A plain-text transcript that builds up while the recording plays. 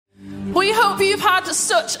We hope you've had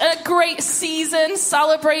such a great season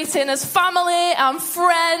celebrating as family and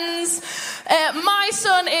friends. My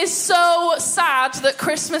son is so sad that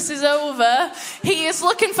Christmas is over. He is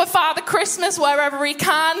looking for Father Christmas wherever he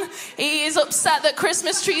can. He is upset that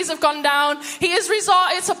Christmas trees have gone down. He has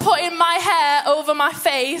resorted to putting my hair over my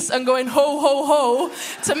face and going ho, ho, ho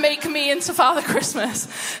to make me into Father Christmas.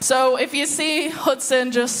 So if you see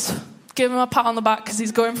Hudson, just give him a pat on the back because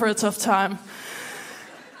he's going for a tough time.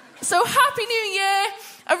 So Happy New Year.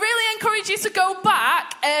 I really encourage you to go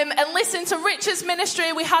back and listen to Richard's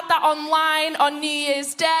ministry. We had that online on New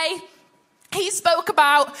Year's Day. He spoke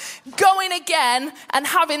about going again and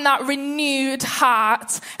having that renewed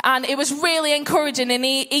heart. And it was really encouraging. And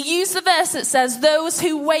he used the verse that says, those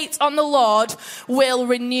who wait on the Lord will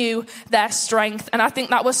renew their strength. And I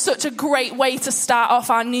think that was such a great way to start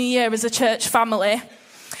off our new year as a church family.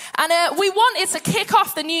 And we wanted to kick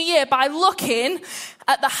off the new year by looking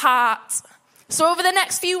at the heart. So over the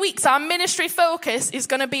next few weeks, our ministry focus is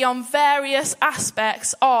going to be on various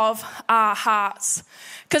aspects of our hearts.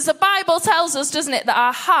 Because the Bible tells us, doesn't it, that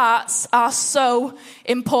our hearts are so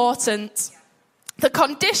important. The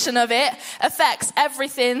condition of it affects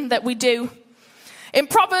everything that we do. In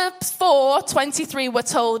Proverbs 4:23, we're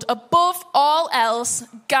told, above all else,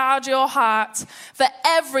 guard your heart, for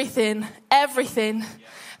everything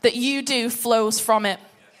that you do flows from it.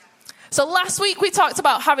 So last week we talked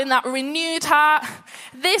about having that renewed heart.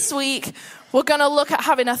 This week we're going to look at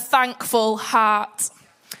having a thankful heart.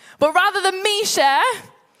 But rather than me share,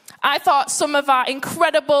 I thought some of our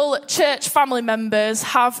incredible church family members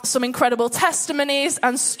have some incredible testimonies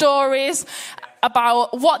and stories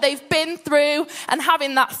about what they've been through and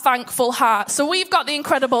having that thankful heart. So we've got the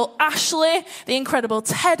incredible Ashley, the incredible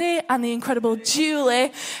Teddy, and the incredible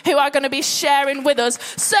Julie, who are going to be sharing with us.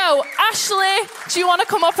 So, Ashley, do you want to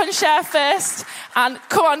come up and share first? And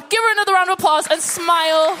come on, give her another round of applause and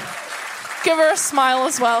smile. Give her a smile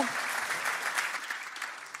as well.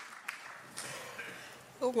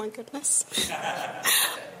 Oh my goodness.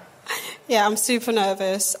 Yeah, I'm super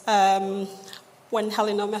nervous. When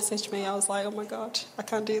Helena messaged me, I was like, oh my God, I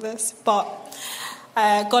can't do this. But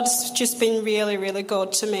God's just been really, really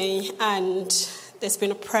good to me. And there's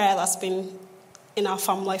been a prayer that's been in our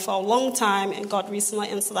family for a long time. And God recently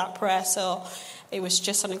answered that prayer. So it was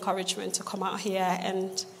just an encouragement to come out here.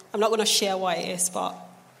 And I'm not going to share what it is, but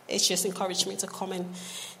it's just encouraged me to come and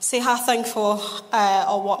see how thankful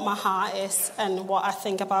or what my heart is and what I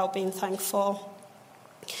think about being thankful.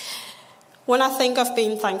 When I think of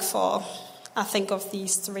being thankful, I think of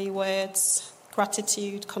these three words: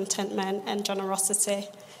 gratitude, contentment, and generosity.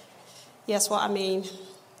 Yes, what I mean.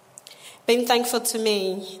 Being thankful to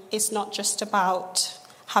me is not just about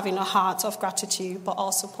having a heart of gratitude, but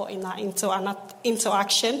also putting that into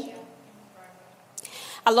action.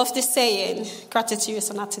 I love this saying, gratitude is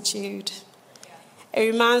an attitude.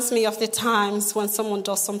 It reminds me of the times when someone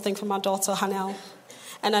does something for my daughter, Hanel,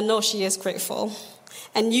 and I know she is grateful.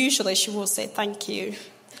 And usually she will say thank you.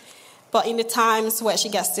 But in the times where she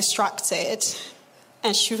gets distracted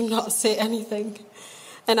and she will not say anything,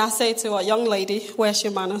 and I say to her, young lady, where's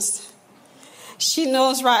your manners? She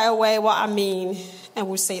knows right away what I mean and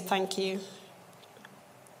will say thank you.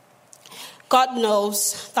 God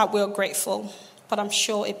knows that we're grateful, but I'm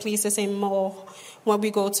sure it pleases him more when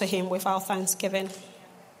we go to him with our thanksgiving.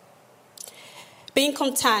 Being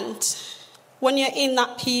content, when you're in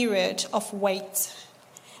that period of wait,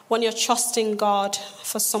 when you're trusting God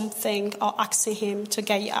for something or asking him to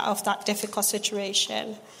get you out of that difficult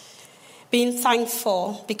situation. Being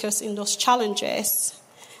thankful, because in those challenges,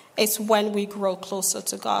 it's when we grow closer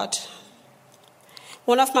to God.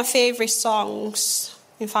 One of my favorite songs,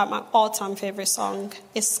 in fact, my all-time favorite song,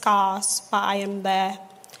 is Scars by I Am There.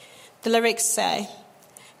 The lyrics say,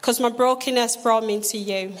 "'Cause my brokenness brought me to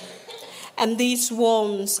you, and these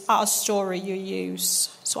wounds are a story you use.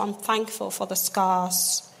 So I'm thankful for the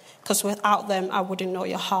scars, because without them, I wouldn't know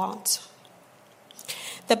your heart."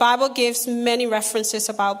 The Bible gives many references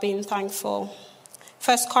about being thankful.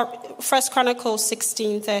 First Chronicles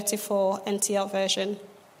 16:34, NTL version.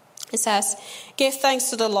 It says, "Give thanks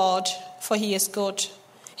to the Lord, for he is good.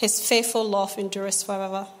 His faithful love endures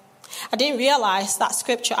forever." I didn't realize that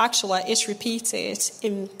scripture actually is repeated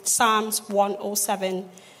in Psalms 107,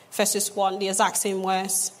 verses 1, the exact same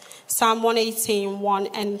verse. Psalm 118, 1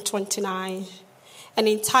 and 29. And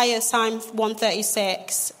the entire Psalm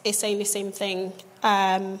 136 is saying the same thing.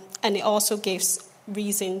 And it also gives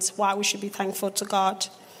reasons why we should be thankful to God.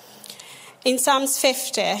 In Psalms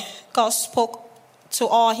 50, God spoke to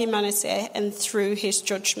all humanity and through his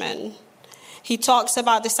judgment. He talks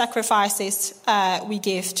about the sacrifices we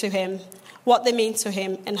give to him, what they mean to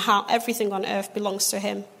him, and how everything on earth belongs to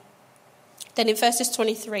him. Then in verses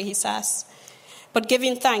 23, he says, but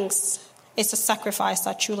giving thanks is a sacrifice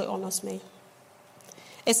that truly honors me.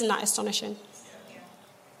 Isn't that astonishing? Yeah.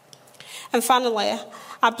 And finally,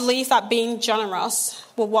 I believe that being generous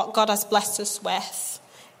with what God has blessed us with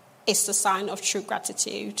is the sign of true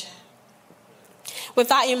gratitude. With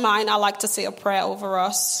that in mind, I'd like to say a prayer over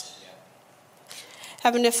us.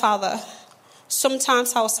 Heavenly Father,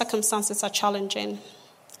 sometimes our circumstances are challenging,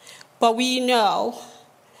 but we know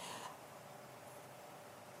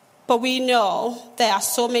there are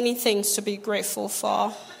so many things to be grateful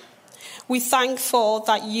for. We're thankful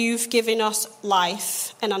that you've given us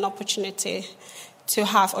life and an opportunity to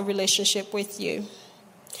have a relationship with you.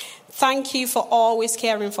 Thank you for always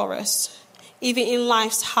caring for us, even in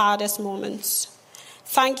life's hardest moments.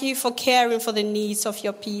 Thank you for caring for the needs of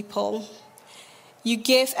your people. You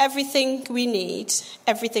give everything we need.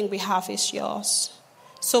 Everything we have is yours.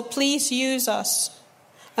 So please use us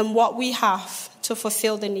and what we have to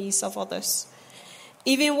fulfill the needs of others.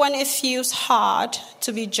 Even when it feels hard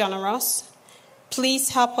to be generous, please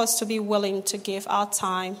help us to be willing to give our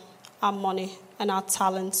time, our money, and our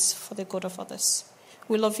talents for the good of others.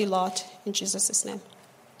 We love you, Lord, in Jesus' name.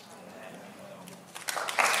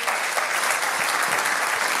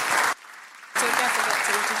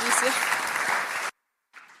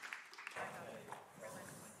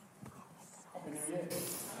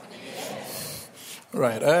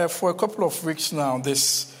 Right. For a couple of weeks now,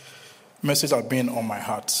 this message has been on my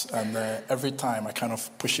heart, and every time I kind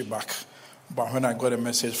of push it back. But when I got a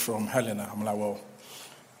message from Helena, I'm like, well,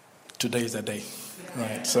 today is the day,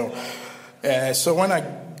 right? So when I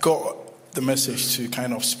got the message to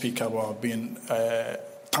kind of speak about being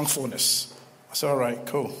thankfulness, I said, all right,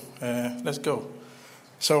 cool, let's go.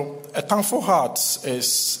 So a thankful heart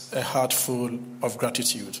is a heart full of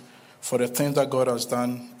gratitude for the things that God has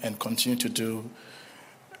done and continue to do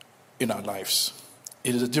in our lives.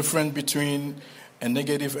 It is a difference between a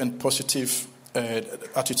negative and positive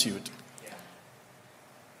attitude.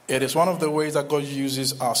 It is one of the ways that God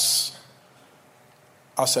uses us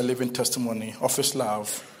as a living testimony of his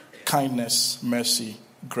love, kindness, mercy,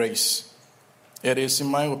 grace. It is, in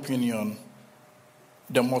my opinion,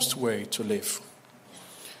 the most way to live.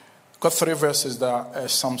 Got 3 verses that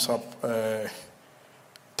sums up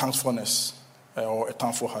thankfulness or a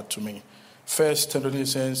thankful heart to me. First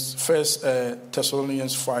Thessalonians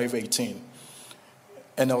 5:18,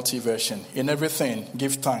 NLT version. In everything,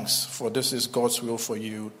 give thanks, for this is God's will for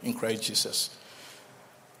you in Christ Jesus.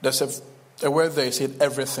 There's a word there, it said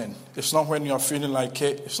everything. It's not when you're feeling like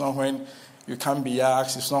it. It's not when you can't be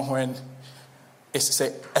asked. It's not when, it's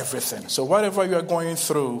say everything. So whatever you are going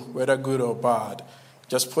through, whether good or bad,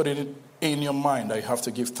 just put it in your mind that you have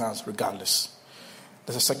to give thanks regardless.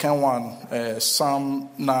 There's a second one, Psalm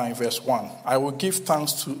 9, verse 1. I will give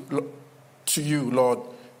thanks to you, Lord,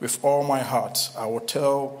 with all my heart. I will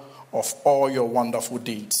tell of all your wonderful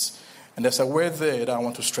deeds. And there's a word there that I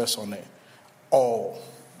want to stress on it. All.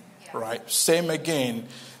 Yeah. Right? Same again.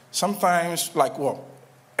 Sometimes,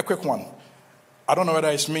 a quick one. I don't know whether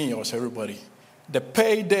it's me or it's everybody. The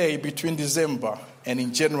payday between December and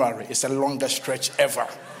in January is the longest stretch ever.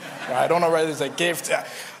 Right? I don't know whether it's a gift.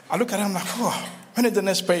 I look at it, I'm like, when is the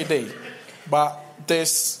next payday? But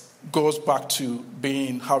this goes back to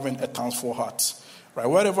having a thankful heart. Right?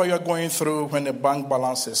 Whatever you're going through, when the bank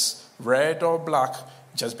balance is red or black,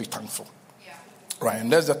 just be thankful. Yeah. Right,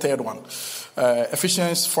 and that's the third one.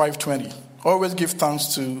 Ephesians 5:20. Always give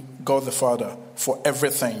thanks to God the Father for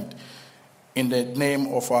everything in the name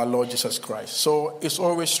of our Lord Jesus Christ. So it's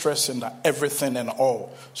always stressing that everything and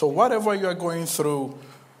all. So whatever you're going through,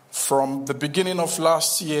 from the beginning of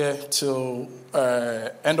last year till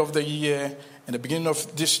end of the year and the beginning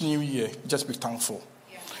of this new year, just be thankful.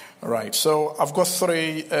 Yeah. All right. So I've got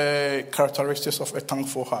 3 characteristics of a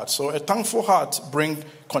thankful heart. So a thankful heart brings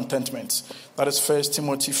contentment. That is 1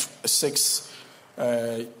 Timothy 6,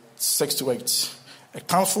 6-8. A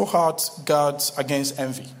thankful heart guards against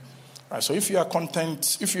envy. Right. So if you are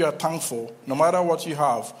content, if you are thankful, no matter what you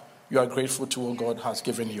have, you are grateful to what God has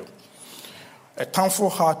given you. A thankful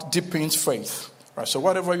heart deepens faith. Right? So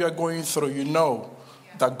whatever you are going through, you know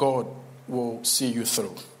that God will see you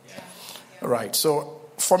through. Right. So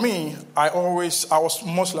for me, I was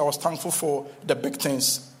thankful for the big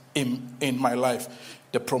things in my life.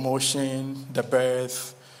 The promotion, the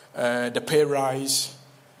birth, the pay rise.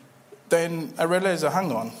 Then I realized,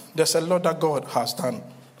 hang on, there's a lot that God has done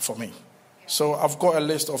for me. So I've got a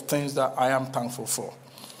list of things that I am thankful for.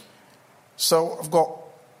 So I've got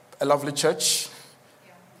a lovely church.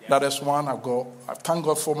 That is one. I thank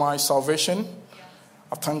God for my salvation.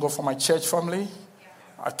 I thank God for my church family.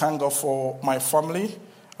 I thank God for my family.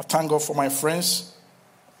 I thank God for my friends.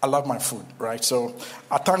 I love my food, right? So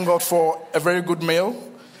I thank God for a very good meal.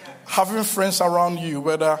 Having friends around you,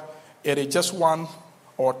 whether it is just 1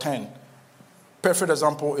 or 10. Perfect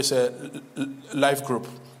example is a life group,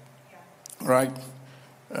 right?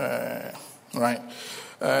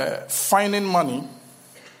 Finding money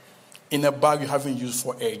in a bag you haven't used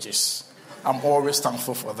for ages. I'm always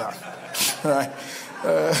thankful for that, right?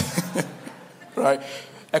 Right.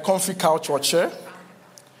 A comfy couch or chair.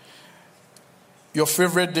 Your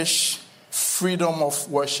favorite dish, freedom of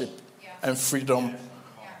worship and freedom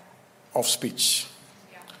of speech.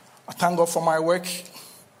 I thank God for my work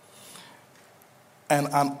and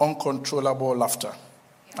an uncontrollable laughter.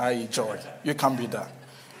 I enjoy. You can be that,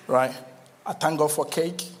 right? I thank God for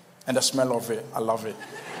cake and the smell of it. I love it.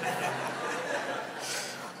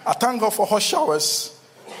 I thank God for hot showers,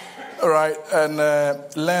 right? And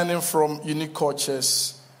learning from unique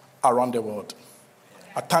cultures around the world.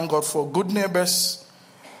 I thank God for good neighbors.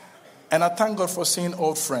 And I thank God for seeing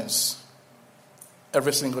old friends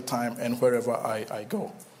every single time and wherever I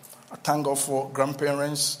go. I thank God for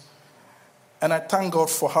grandparents. And I thank God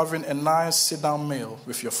for having a nice sit-down meal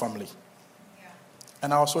with your family.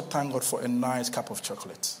 And I also thank God for a nice cup of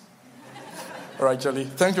chocolate. All right, Jelly.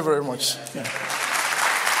 Thank you very much. Yeah.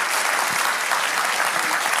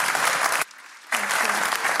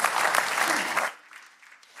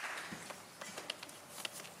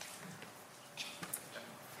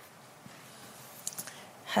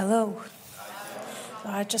 Hello. So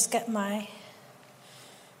I just get my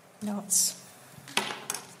notes.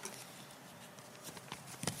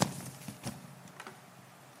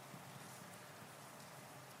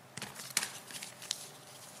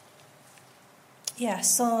 Yeah,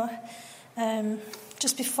 so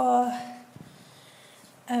just before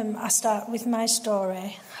I start with my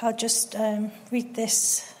story, I'll just read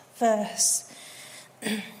this verse.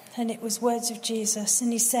 And it was words of Jesus.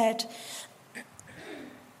 And he said,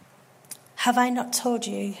 "Have I not told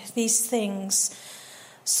you these things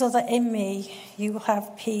so that in me you will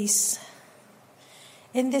have peace?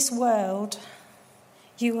 In this world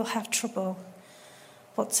you will have trouble,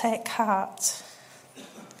 but take heart.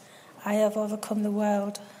 I have overcome the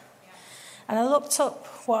world." And I looked up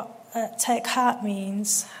what take heart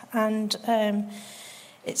means, and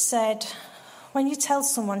it said, when you tell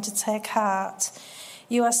someone to take heart,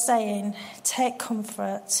 you are saying, take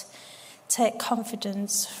comfort, take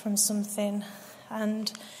confidence from something.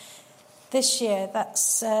 And this year,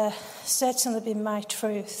 that's certainly been my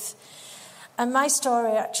truth. And my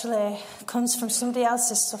story actually comes from somebody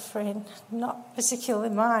else's suffering, not particularly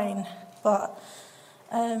mine, but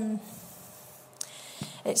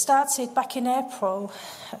it started back in April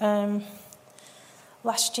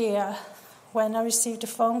last year when I received a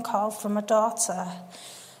phone call from my daughter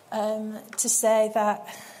to say that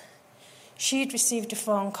she'd received a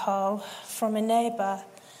phone call from a neighbour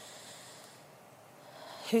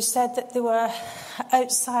who said that they were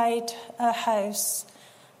outside her house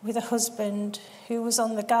with a husband who was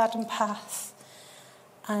on the garden path,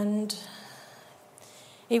 and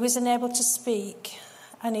he was unable to speak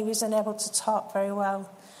and he was unable to talk very well.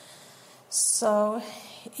 So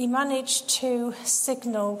he managed to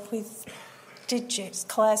signal with digits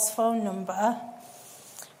Claire's phone number,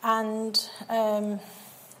 and the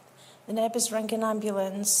neighbours rang an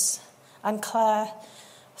ambulance, and Claire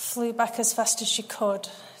flew back as fast as she could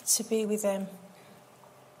to be with him.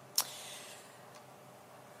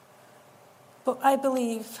 But I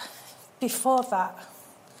believe before that,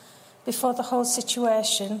 before the whole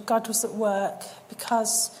situation, God was at work,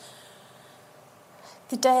 because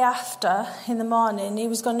the day after, in the morning, he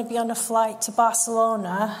was going to be on a flight to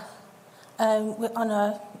Barcelona on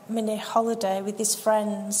a mini holiday with his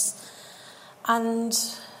friends. And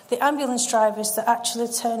the ambulance drivers that actually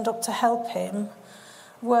turned up to help him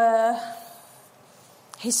were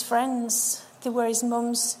his friends. They were his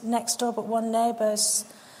mum's next door but one neighbours.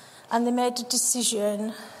 And they made a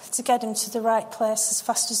decision to get him to the right place as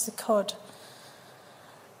fast as they could.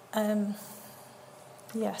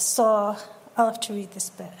 So I'll have to read this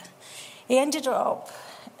bit. He ended up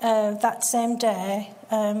that same day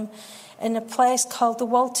in a place called the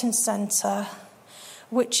Walton Centre,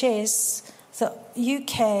 which is the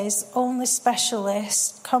UK's only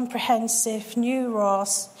specialist comprehensive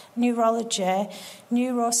neurology,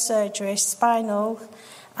 neurosurgery, spinal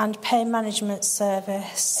and pain management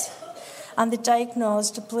service. And they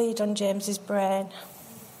diagnosed a bleed on James's brain.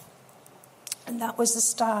 And that was the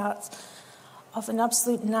start of an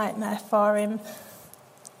absolute nightmare for him.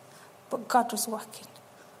 But God was working.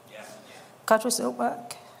 God was at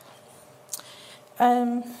work.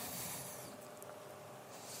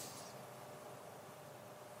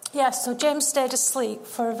 So James stayed asleep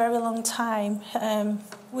for a very long time,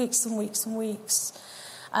 weeks and weeks and weeks.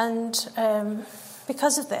 And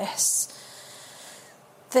because of this,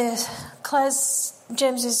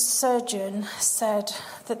 James's surgeon said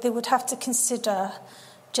that they would have to consider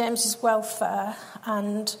James's welfare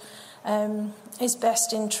and his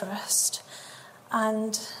best interest.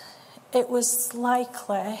 And it was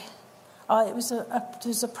likely, or there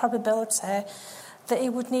was a probability that he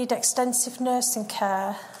would need extensive nursing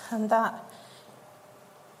care and that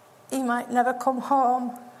he might never come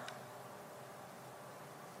home.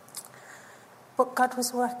 But God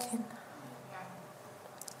was working.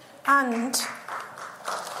 And,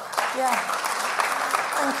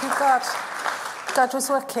 thank you, God. God was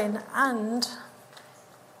working. And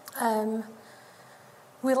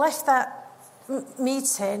we left that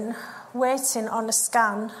meeting waiting on a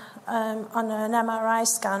scan, on an MRI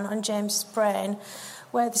scan on James's brain,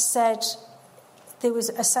 where they said they was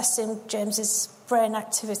assessing James's brain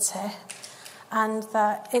activity and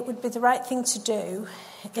that it would be the right thing to do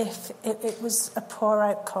if it was a poor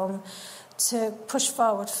outcome to push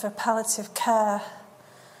forward for palliative care.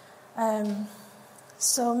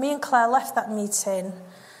 So me and Claire left that meeting.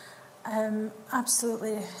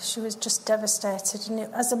 Absolutely, she was just devastated.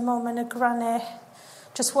 And as a mum and a granny,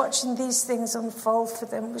 just watching these things unfold for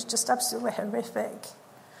them was just absolutely horrific.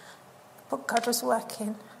 But God was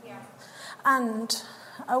working. Yeah. And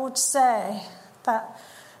I would say that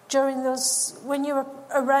during those, when you're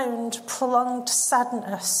around prolonged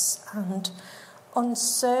sadness and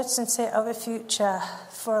uncertainty of a future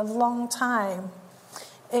for a long time,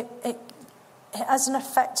 it has an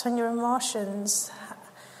effect on your emotions.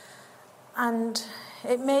 And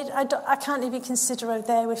it made, I can't even consider how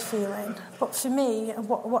they were feeling. But for me,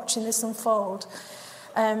 watching this unfold,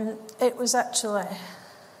 it was actually,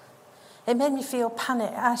 it made me feel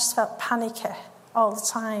panic. I just felt panicky all the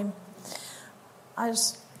time. I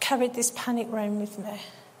just carried this panic around with me.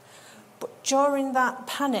 But during that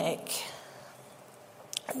panic,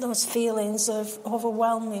 those feelings of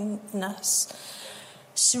overwhelmingness,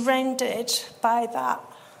 surrounded by that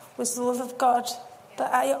was the love of God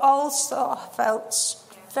that I also felt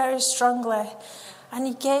very strongly. And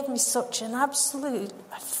he gave me such an absolute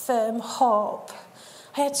firm hope.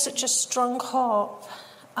 I had such a strong hope,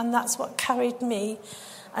 and that's what carried me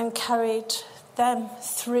and carried them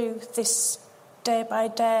through this day by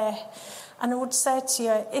day. And I would say to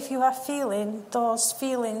you, if you are feeling those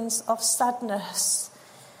feelings of sadness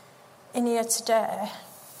in here today,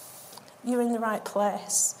 you're in the right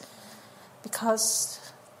place, because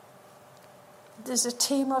there's a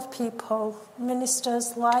team of people,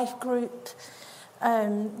 ministers, life group,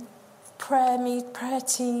 prayer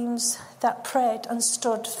teams that prayed and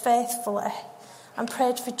stood faithfully and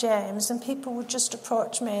prayed for James. And people would just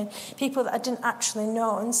approach me, people that I didn't actually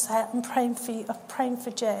know, and say, I'm praying for you, I'm praying for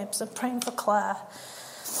James, I'm praying for Claire.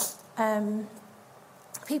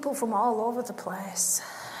 People from all over the place.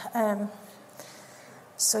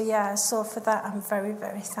 So for that I'm very,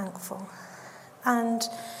 very thankful. And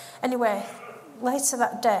anyway, later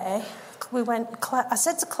that day, I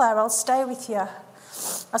said to Claire, I'll stay with you.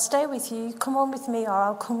 I'll stay with you. Come home with me or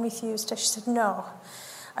I'll come with you. So she said, no,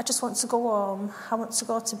 I just want to go home. I want to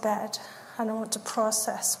go to bed and I want to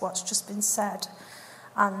process what's just been said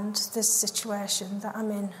and this situation that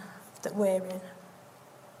I'm in, that we're in.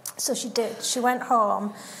 So she did. She went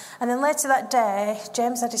home. And then later that day,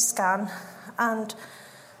 James had his scan, and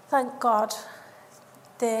thank God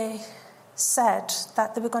they said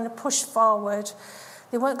that they were going to push forward.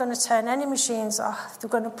 They weren't going to turn any machines off. They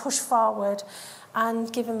were going to push forward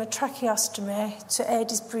and give him a tracheostomy to aid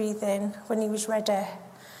his breathing when he was ready.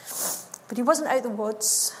 But he wasn't out of the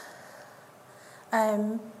woods,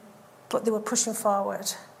 but they were pushing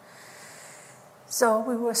forward. So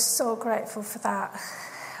we were so grateful for that.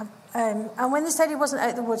 And when they said he wasn't out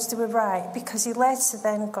of the woods, they were right, because he later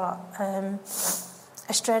then got a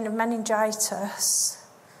strain of meningitis,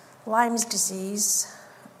 Lyme's disease,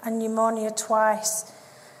 and pneumonia twice.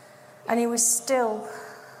 And he was still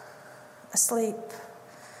asleep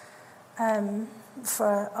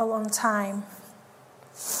for a long time.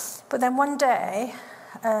 But then one day,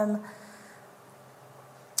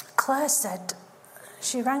 Claire said,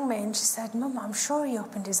 she rang me and she said, Mum, I'm sure he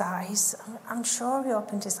opened his eyes. I'm sure he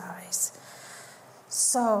opened his eyes.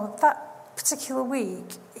 So that particular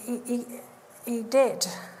week, he did.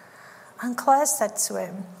 And Claire said to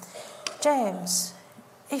him, James,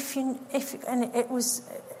 and it was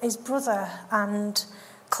his brother and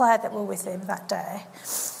Claire that were with him that day.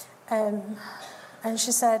 And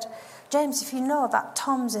she said, James, if you know that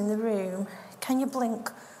Tom's in the room, can you blink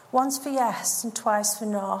once for yes and twice for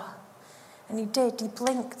no? And he did. He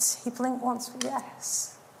blinked. He blinked once for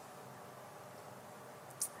yes.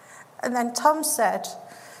 And then Tom said,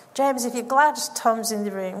 James, if you're glad Tom's in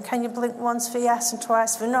the room, can you blink once for yes and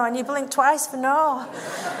twice for no? And he blinked twice for no.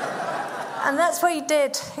 And that's what he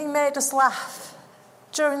did. He made us laugh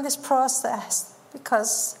during this process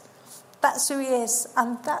because that's who he is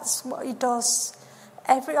and that's what he does.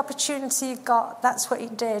 Every opportunity he got, that's what he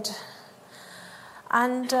did.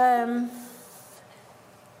 And, let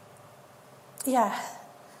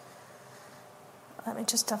me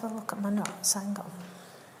just have a look at my notes. Hang on.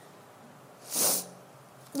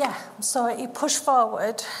 Yeah, so he pushed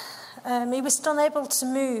forward. He was still unable to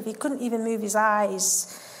move. He couldn't even move his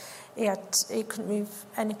eyes. He couldn't move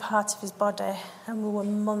any part of his body, and we were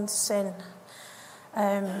months in.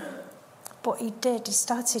 But he did. He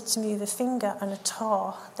started to move a finger and a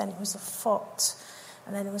toe, then it was a foot,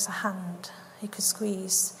 and then it was a hand he could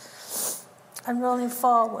squeeze. And rolling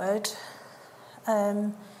forward,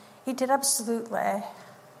 he did absolutely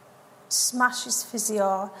smash his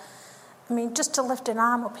physio. I mean, just to lift an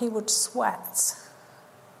arm up, he would sweat.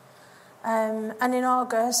 And in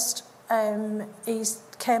August, he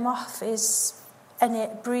came off his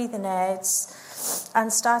breathing aids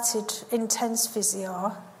and started intense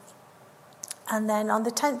physio. And then on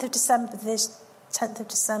the 10th of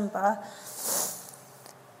December,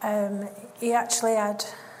 he actually had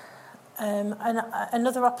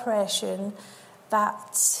another operation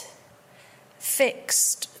that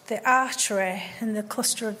fixed the artery and the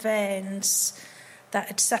cluster of veins that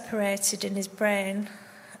had separated in his brain,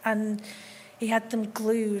 and he had them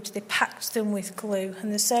glued. They packed them with glue,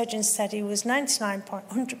 and the surgeon said he was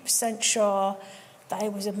 99.100% sure that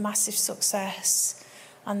it was a massive success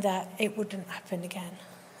and that it wouldn't happen again.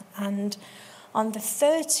 And on the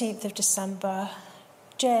 13th of December,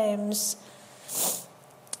 James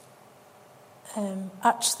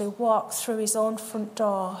actually walked through his own front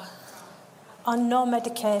door on no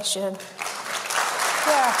medication.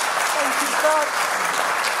 Yeah, thank you, God.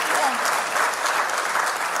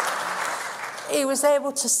 Yeah. He was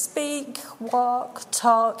able to speak, walk,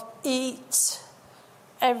 talk, eat,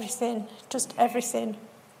 everything, just everything.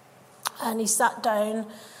 And he sat down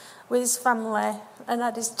with his family and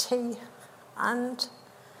had his tea. And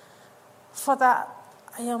for that,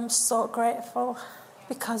 I am so grateful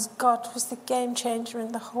because God was the game changer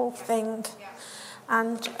in the whole thing.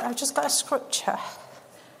 And I've just got a scripture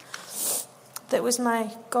that was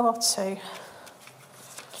my go-to.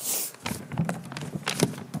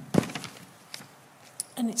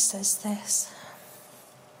 And it says this.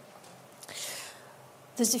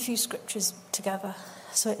 There's a few scriptures together.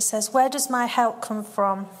 So it says, where does my help come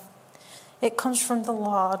from? It comes from the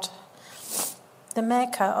Lord, the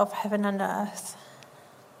maker of heaven and earth.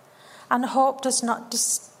 And hope does not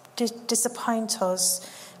disappoint us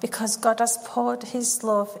because God has poured his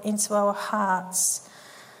love into our hearts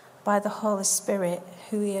by the Holy Spirit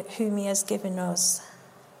whom he has given us.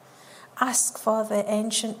 Ask for the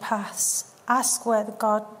ancient paths. Ask where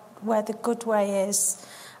the good way is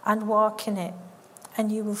and walk in it,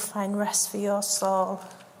 and you will find rest for your soul.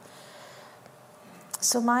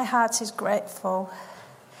 So my heart is grateful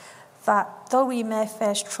that though we may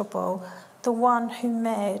face trouble, the one who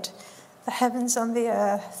made the heavens and the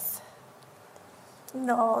earth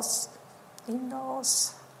knows. He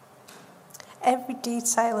knows every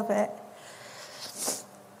detail of it.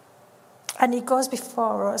 And he goes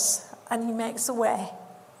before us and he makes a way.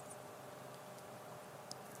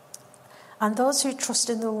 And those who trust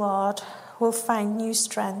in the Lord will find new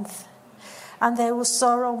strength, and they will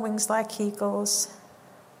soar on wings like eagles,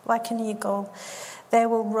 like an eagle. They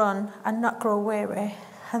will run and not grow weary,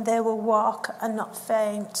 and they will walk and not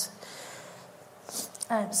faint.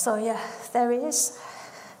 So yeah, there he is.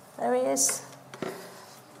 There he is.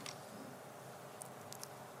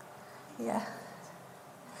 Yeah.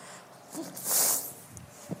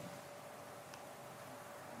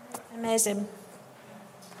 Amazing.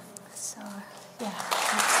 So, yeah,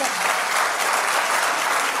 that's it.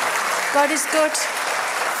 God is good.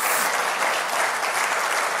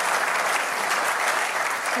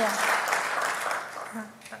 Yeah.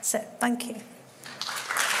 That's it. Thank you.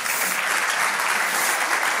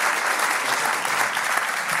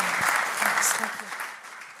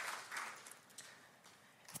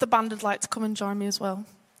 If the band would like to come and join me as well.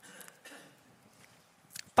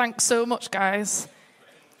 Thanks so much, guys.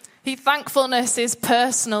 Thankfulness is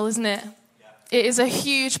personal, isn't it? It is a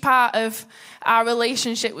huge part of our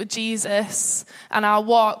relationship with Jesus and our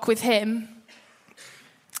walk with him.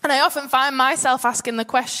 And I often find myself asking the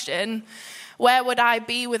question, where would I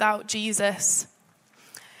be without Jesus?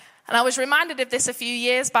 And I was reminded of this a few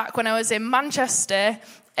years back when I was in Manchester,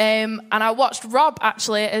 and I watched Rob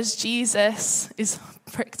actually as Jesus is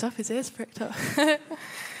pricked up, his ears pricked up.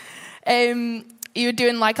 You were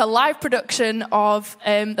doing like a live production of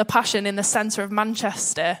The Passion in the centre of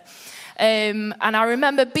Manchester. And I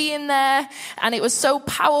remember being there, and it was so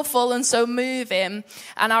powerful and so moving.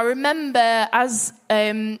 And I remember as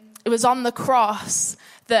it was on the cross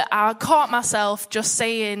that I caught myself just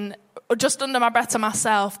saying, just under my breath to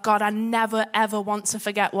myself, God, I never, ever want to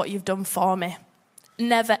forget what you've done for me.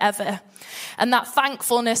 Never, ever. And that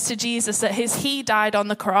thankfulness to Jesus that he died on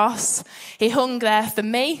the cross, he hung there for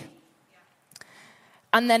me.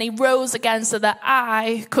 And then he rose again so that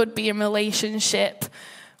I could be in relationship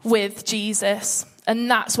with Jesus.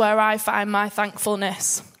 And that's where I find my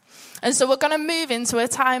thankfulness. And so we're going to move into a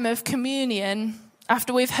time of communion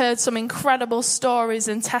after we've heard some incredible stories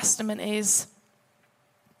and testimonies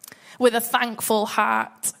with a thankful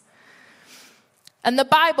heart. And the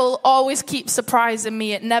Bible always keeps surprising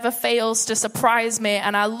me. It never fails to surprise me,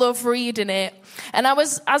 and I love reading it. And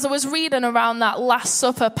as I was reading around that Last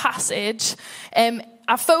Supper passage,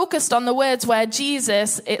 I focused on the words where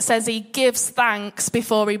Jesus, it says he gives thanks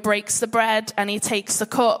before he breaks the bread and he takes the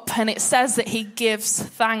cup. And it says that he gives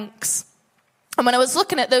thanks. And when I was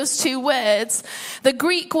looking at those two words, the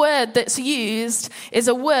Greek word that's used is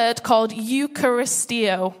a word called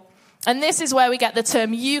Eucharistio. And this is where we get the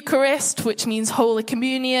term Eucharist, which means Holy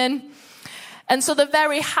Communion. And so the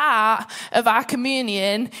very heart of our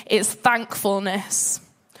communion is thankfulness.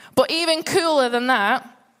 But even cooler than that,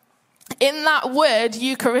 in that word,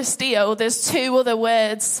 Eucharistio, there's two other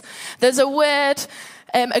words. There's a word,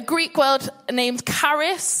 a Greek word named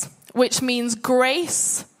charis, which means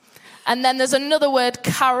grace. And then there's another word,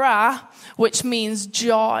 chara, which means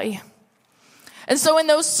joy. And so in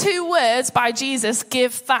those two words by Jesus,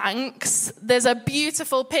 give thanks, there's a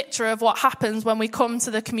beautiful picture of what happens when we come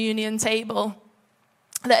to the communion table.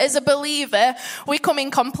 That as a believer, we come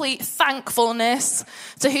in complete thankfulness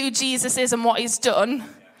to who Jesus is and what he's done.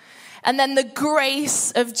 And then the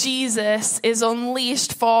grace of Jesus is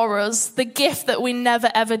unleashed for us, the gift that we never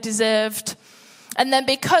ever deserved. And then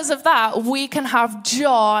because of that, we can have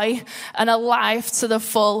joy and a life to the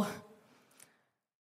full.